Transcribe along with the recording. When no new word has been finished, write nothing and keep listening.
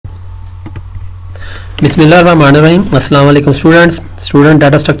बिस्मिल्लाहिर्रहमानिर्रहीम। अस्सलाम वालेकुम student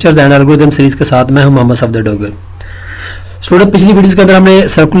data structures and algorithm series के साथ मैं हूं मोहम्मद सफदर डोगर। स्टूडेंट, पिछली वीडियोस के अंदर हमने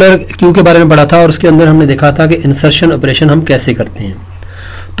सर्कुलर क्यू के बारे में पढ़ा था और उसके अंदर हमने देखा था कि इंसर्शन ऑपरेशन हम कैसे करते हैं।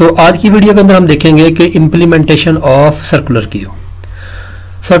 तो आज की वीडियो के अंदर हम देखेंगे कि इम्प्लीमेंटेशन ऑफ सर्कुलर क्यू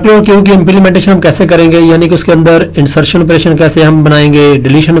की इम्प्लीमेंटेशन हम कैसे करेंगे, यानी कि उसके अंदर इंसर्शन ऑपरेशन कैसे हम बनाएंगे,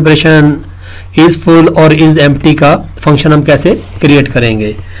 डिलीशन ऑपरेशन, इज फुल और इज एम्प्टी का फंक्शन हम कैसे क्रिएट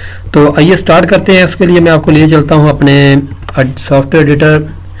करेंगे। तो आइए स्टार्ट करते हैं। उसके लिए मैं आपको लिए चलता हूं अपने software editor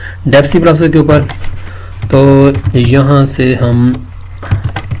Dev C processor के ऊपर। तो यहाँ से हम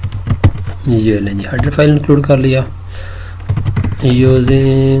ये लेंगे, हेडर फाइल इंक्लूड कर लिया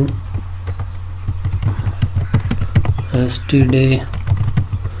using std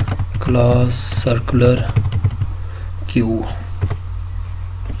class circular queue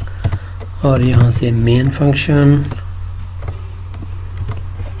और यहाँ से मेन फंक्शन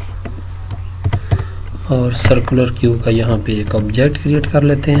और सर्कुलर क्यू का यहाँ पे एक ऑब्जेक्ट क्रिएट कर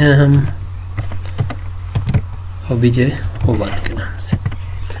लेते हैं हम obj1 के नाम से।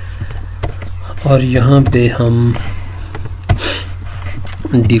 और यहाँ पे हम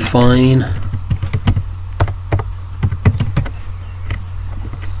डिफाइन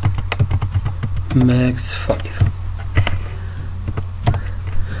मैक्स 5,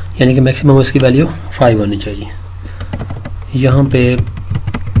 यानी कि मैक्सिमम उसकी वैल्यू 5 होनी चाहिए। यहाँ पे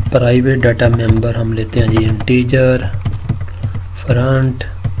प्राइवेट डाटा मेंबर हम लेते हैं जी integer, front,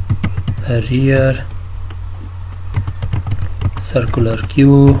 rear, circular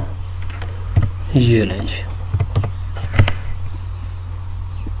queue, ये लें जी।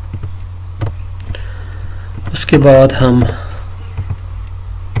 उसके बाद हम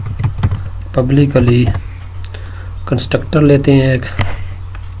पब्लिकली कंस्ट्रक्टर लेते हैं एक,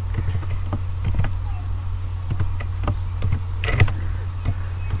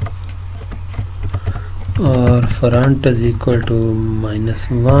 और front is equal to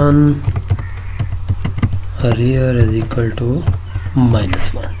 -1, rear is equal to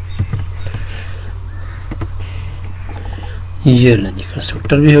 -1। ये लेंगे,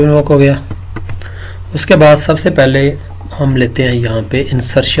 कंस्ट्रक्टर भी हो गया। उसके बाद सबसे पहले हम लेते हैं यहाँ पे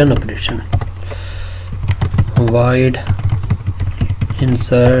insertion operation, wide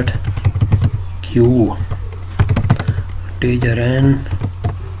insert Q teaser N,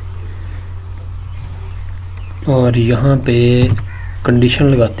 और यहाँ पे कंडीशन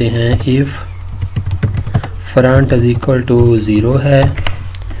लगाते हैं if front is equal to 0 है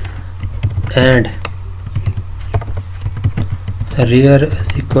and rear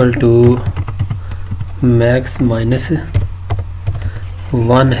is equal to max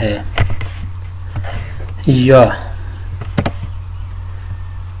 -1 है, या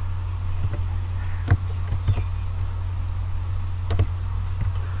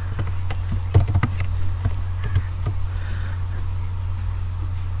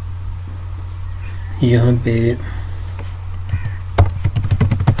यहाँ पे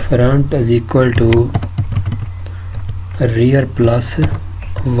front is equal to rear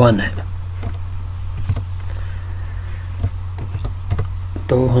 +1 है।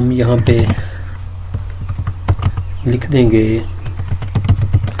 तो हम यहाँ पे लिख देंगे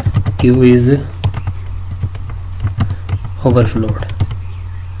Q is overflowed.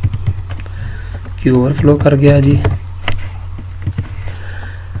 Q overflow कर गया जी।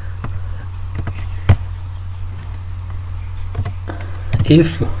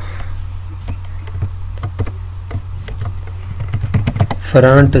 If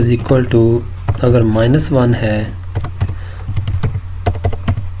front is equal to, अगर -1 है,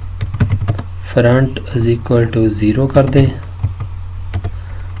 फ्रंट इज इक्वल टू 0 कर दें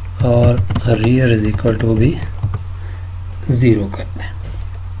और रियर इज इक्वल टू भी 0 कर दें।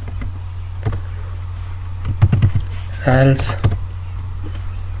 Else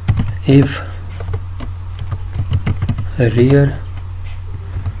if rear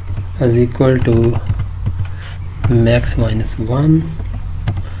is equal to max -1,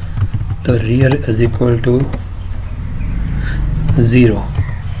 तो rear is equal to 0।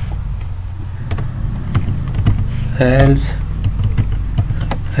 Else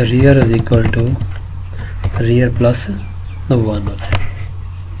rear is equal to rear +1 होता है।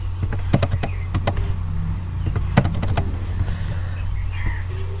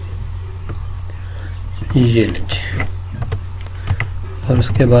 ये लीजिए। और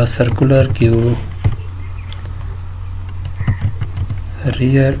उसके बाद circular queue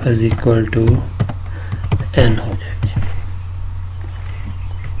rear is equal to n हो जाएगी।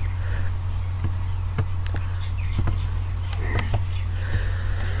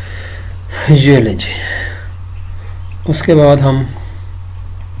 ये लीजिए। उसके बाद हम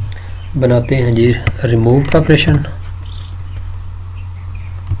बनाते हैं जी रिमूव का operation.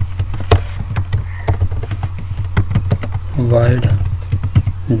 Wide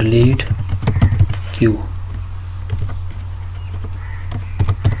delete Q.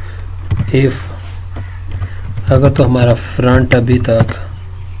 If अगर तो हमारा फ्रंट अभी तक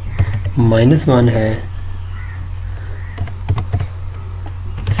 -1 है,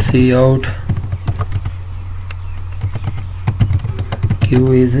 सी out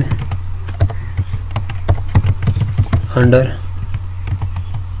Q is under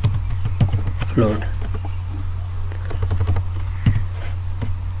float.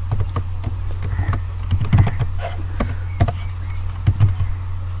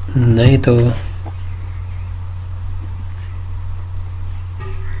 नहीं तो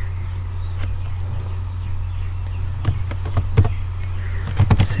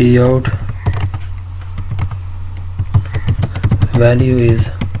सी out value is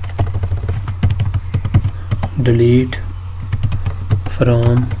delete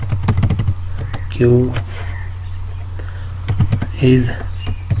from Q is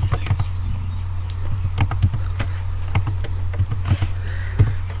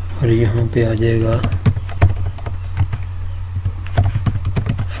और यहाँ पे आ जाएगा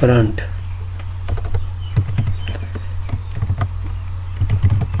फ्रंट।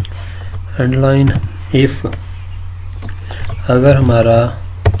 एंडलाइन इफ अगर हमारा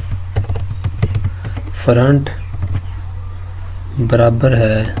फ्रंट बराबर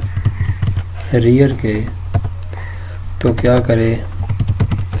है रियर के तो क्या करे,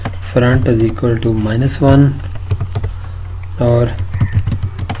 फ्रंट इज इक्वल टू -1 और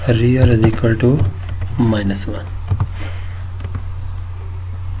रियर इज इक्वल टू -1।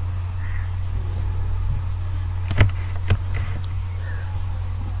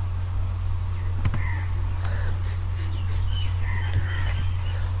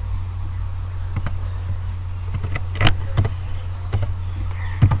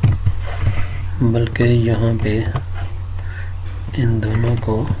 बल्कि यहाँ पे इन दोनों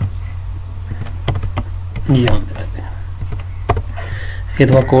को यहाँ पे रखते हैं। ये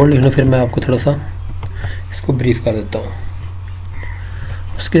दफ़ा कोड लिखना, फिर मैं आपको थोड़ा सा इसको ब्रीफ कर देता हूँ।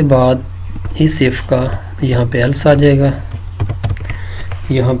 उसके बाद इस इफ का यहाँ पे एल्स आ जाएगा,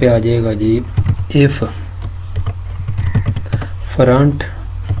 यहाँ पे आ जाएगा जी if front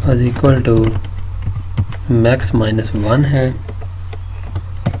is equal to max -1 है,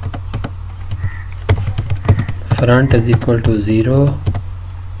 front is equal to 0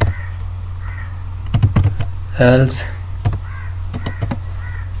 else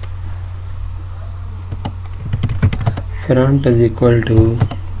front is equal to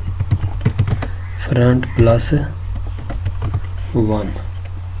front plus 1।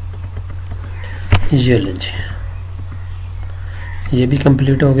 ये लें जी, ये भी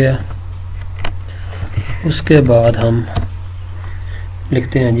कंप्लीट हो गया। उसके बाद हम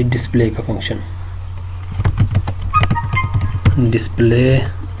लिखते हैं जी डिस्प्ले का फंक्शन। डिस्प्ले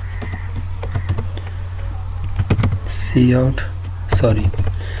सी आउट सॉरी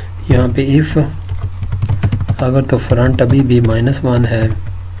यहाँ पे इफ अगर तो फ्रंट अभी भी -1 है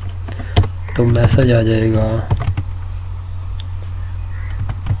तो मैसेज आ जाएगा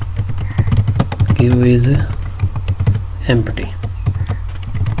क्यू इज एम्प्टी।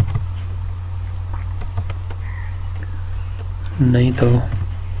 नहीं तो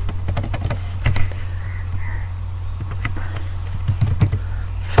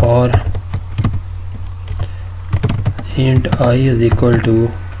for int I is equal to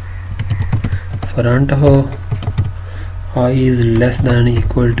front हो, I is less than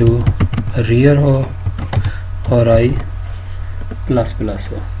equal to rear हो और आई प्लस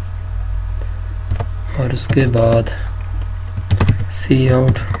हो। और उसके बाद सी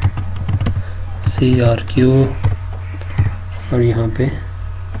आउट सी आर क्यू और यहाँ पे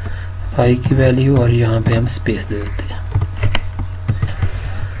आई की वैल्यू और यहाँ पे हम स्पेस दे देते हैं।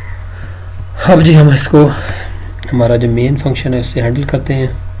 अब जी हम इसको हमारा जो मेन फंक्शन है उससे हैंडल करते हैं।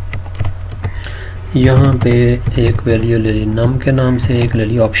 यहाँ पे एक वैल्यू ले ली नम के नाम से, एक ले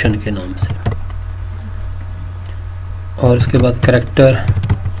ली ऑप्शन के नाम से, और उसके बाद करैक्टर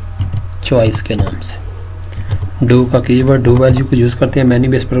चॉइस के नाम से। डू का कीवर्ड डू वैल्यू को यूज़ करते हैं, मैनी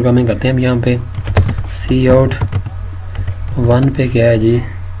बेस प्रोग्रामिंग करते हैं। अब यहाँ पे सी आउट 1 पे क्या है जी,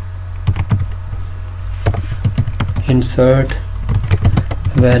 insert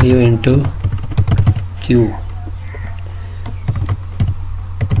value into Q.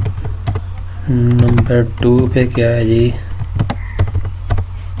 Number 2 पे क्या है जी,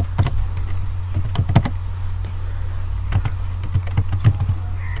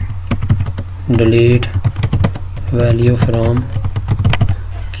 delete value from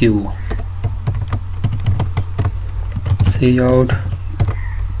Q. C out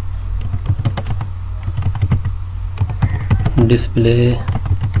display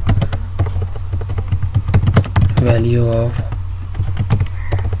value of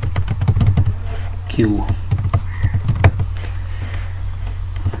Q.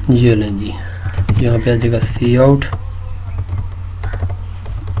 ये लें जी, यहाँ पे आ जाएगा सी out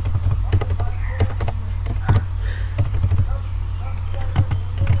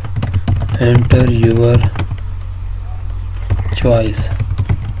enter your choice.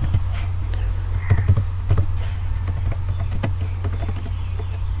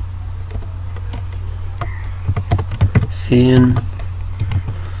 Scene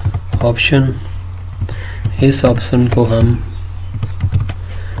option, इस ऑप्शन को हम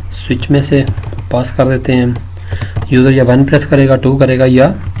स्विच में से पास कर देते हैं। यूज़र या 1 प्रेस करेगा, 2 करेगा या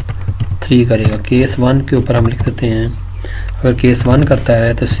 3 करेगा। केस 1 के ऊपर हम लिख देते हैं, अगर केस 1 करता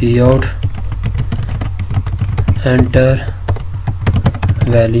है तो सी out enter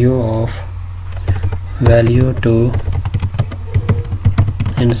value to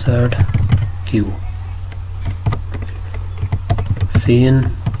insert Q. Scene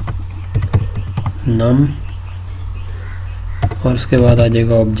नम और उसके बाद आ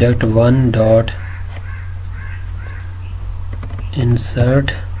जाएगा ऑब्जेक्ट 1 डॉट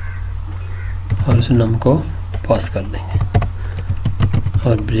इंसर्ट और उस नम को पास कर देंगे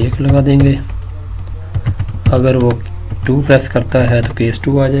और ब्रेक लगा देंगे। अगर वो 2 प्रेस करता है तो केस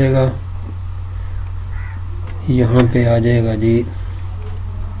 2 आ जाएगा। यहाँ पे आ जाएगा जी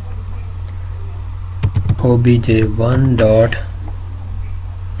obj1 dot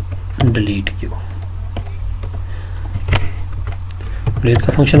delete Q. Delete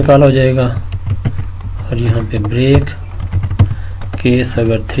का फंक्शन कॉल हो जाएगा और यहाँ पे ब्रेक केस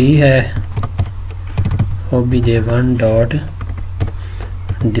अगर 3 है obj1 डॉट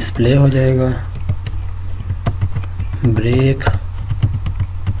डिस्प्ले हो जाएगा, ब्रेक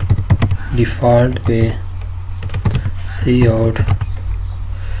डिफ़ॉल्ट पे सी out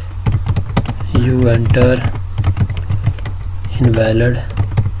you enter invalid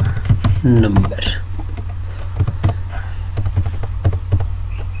number.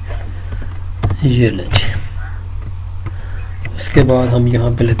 ये लीजिए। उसके बाद हम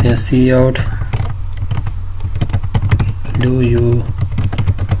यहाँ पे लेते हैं सी out do you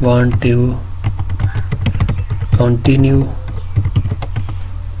want to continue,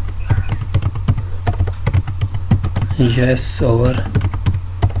 yes over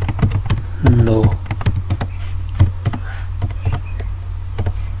no.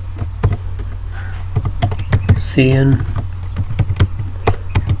 CN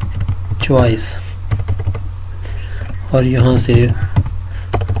choice और यहाँ से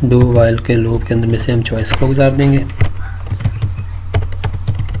डू वाइल के लूप के अंदर में से हम चॉइस को गुजार देंगे।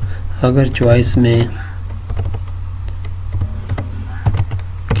 अगर चॉइस में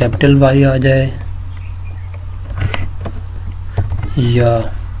कैपिटल वाई आ जाए या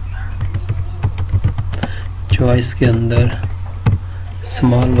चॉइस के अंदर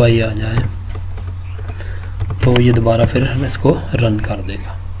स्मॉल वाई आ जाए तो ये दोबारा फिर हम इसको रन कर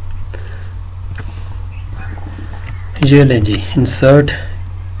देगा। ये लें जी, इंसर्ट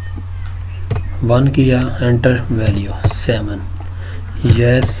 1 किया, एंटर वैल्यू 7,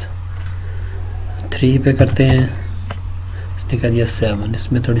 यस 3 पे करते हैं, इसने कह दिया 7,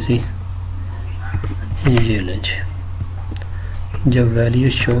 इसमें थोड़ी सी ये लें जी। जब वैल्यू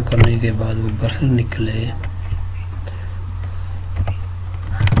शो करने के बाद वो बर्सर निकले,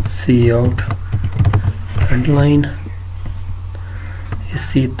 सी आउट लाइन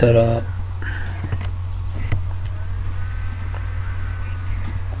इसी तरह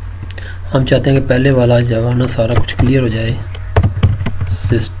हम चाहते हैं कि पहले वाला जब ना सारा कुछ क्लियर हो जाए।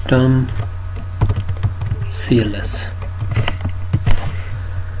 सिस्टम CLS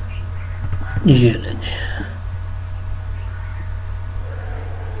ये लेंगे।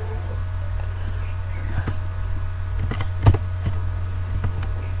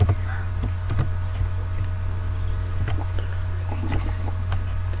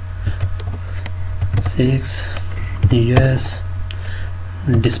 यस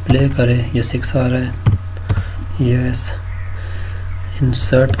डिस्प्ले करे, ये 6 आ रहा है, यस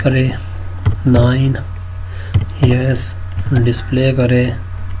इंसर्ट करे 9, यस डिस्प्ले करे,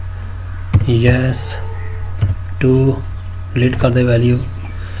 यस 2 डिलीट कर दे value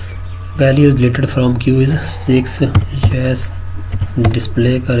is deleted from Q is 6, yes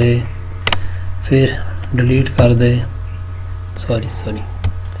display करे, फिर डिलीट कर दे, सॉरी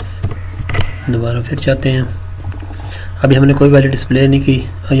दोबारा फिर चाहते हैं। अभी हमने कोई वैल्यू डिस्प्ले नहीं की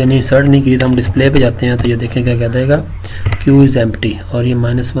यानी इंसर्ट नहीं की, तो हम डिस्प्ले पे जाते हैं तो ये देखें क्या कह देगा, क्यू इज़ एम्प्टी। और ये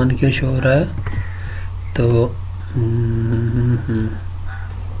 -1 क्यों शो हो रहा है, तो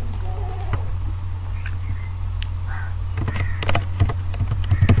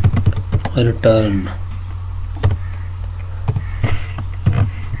रिटर्न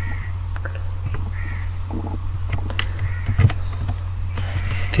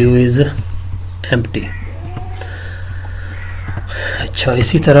क्यू इज एम्प्टी। अच्छा,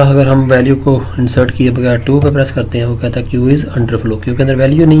 इसी तरह अगर हम वैल्यू को इंसर्ट किए बगैर 2 पे प्रेस करते हैं, वो कहता है क्यू इज़ अंडरफ्लो, क्योंकि अंदर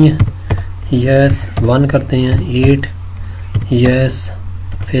वैल्यू नहीं है। यस 1 करते हैं, 8 यस,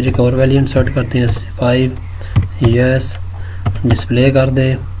 फिर एक और वैल्यू इंसर्ट करते हैं 5 यस, डिस्प्ले कर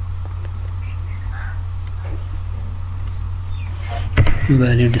दे,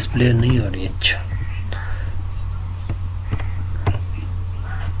 वैल्यू डिस्प्ले नहीं हो रही। अच्छा,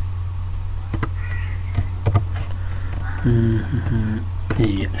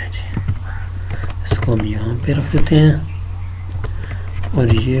 ये जी, इसको हम यहाँ पे रख देते हैं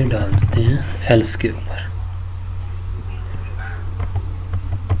और ये डाल देते हैं एल्स के ऊपर।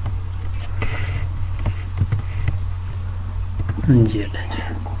 ये जी,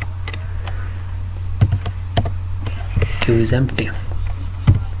 Q is empty.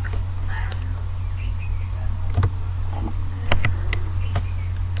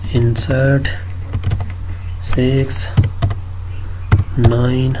 Insert 6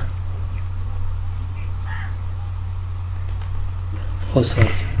 9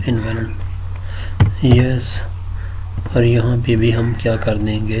 sorry invalid yes, और यहाँ पे भी हम क्या कर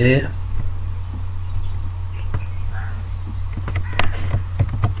देंगे,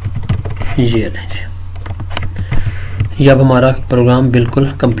 ये नहीं, ये अब हमारा प्रोग्राम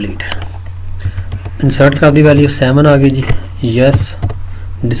बिल्कुल कंप्लीट है। इंसर्ट कर दी, वैल्यू 7 आ गई जी, यस,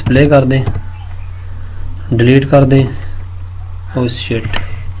 डिस्प्ले कर दें, डिलीट कर दें, और शिट,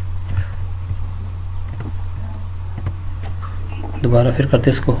 दोबारा फिर करते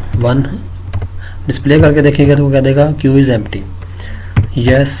इसको 1, डिस्प्ले करके देखेंगे तो वो कह देगा क्यू इज़ एम्प्टी।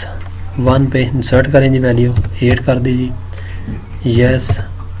 यस 1 पे इंसर्ट करें जी, वैल्यू 8 कर दीजिए, यस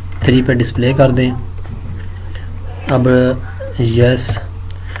 3 पे डिस्प्ले कर दें, अब यस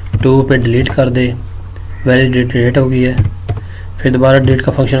 2 पे डिलीट कर दें, वैल्यू डिलीट हो गई है, फिर दोबारा डिलीट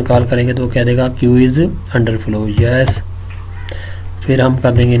का फंक्शन कॉल करेंगे तो वो कह देगा क्यू इज़ अंडरफ्लो, यस, फिर हम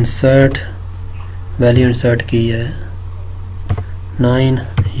कर देंगे इंसर्ट, वैल्यू इंसर्ट की है 9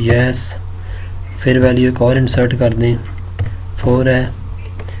 यस, फिर वैल्यू एक और इंसर्ट कर दें 4 है,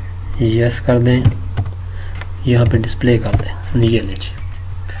 यस कर दें, यहाँ पे डिस्प्ले कर दें, ये लीजिए।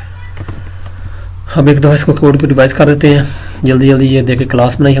 अब एक दफ़ा इसको कोड को रिवाइज कर देते हैं जल्दी जल्दी। ये देखिए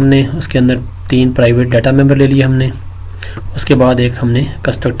क्लास बनाई हमने, उसके अंदर 3 प्राइवेट डाटा मेंबर ले लिए हमने, उसके बाद एक हमने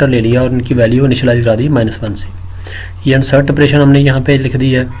कंस्ट्रक्टर ले लिया और उनकी वैल्यू इनिशियलाइज करा दी -1 से। ये इंसर्ट ऑपरेशन हमने यहाँ पे लिख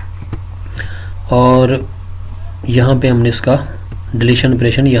दी है और यहाँ पे हमने इसका डिलीशन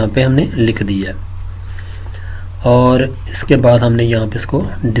ऑपरेशन यहाँ पे हमने लिख दी है, और इसके बाद हमने यहाँ पे इसको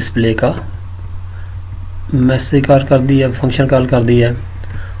डिस्प्ले का मैसेज कॉल कर दिया, फंक्शन कॉल कर दिया है,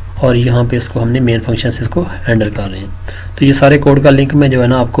 और यहाँ पे इसको हमने मेन फंक्शन से इसको हैंडल कर रहे हैं। तो ये सारे कोड का लिंक मैं जो है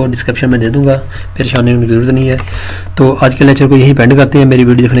ना आपको डिस्क्रिप्शन में दे दूंगा, परेशानी की जरूरत नहीं है। तो आज के लेक्चर को यहीं पेंड करते हैं। मेरी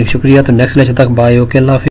वीडियो देखने का शुक्रिया। तो नेक्स्ट लेक्चर तक बाय, ओके, अल्लाह हाफिज़।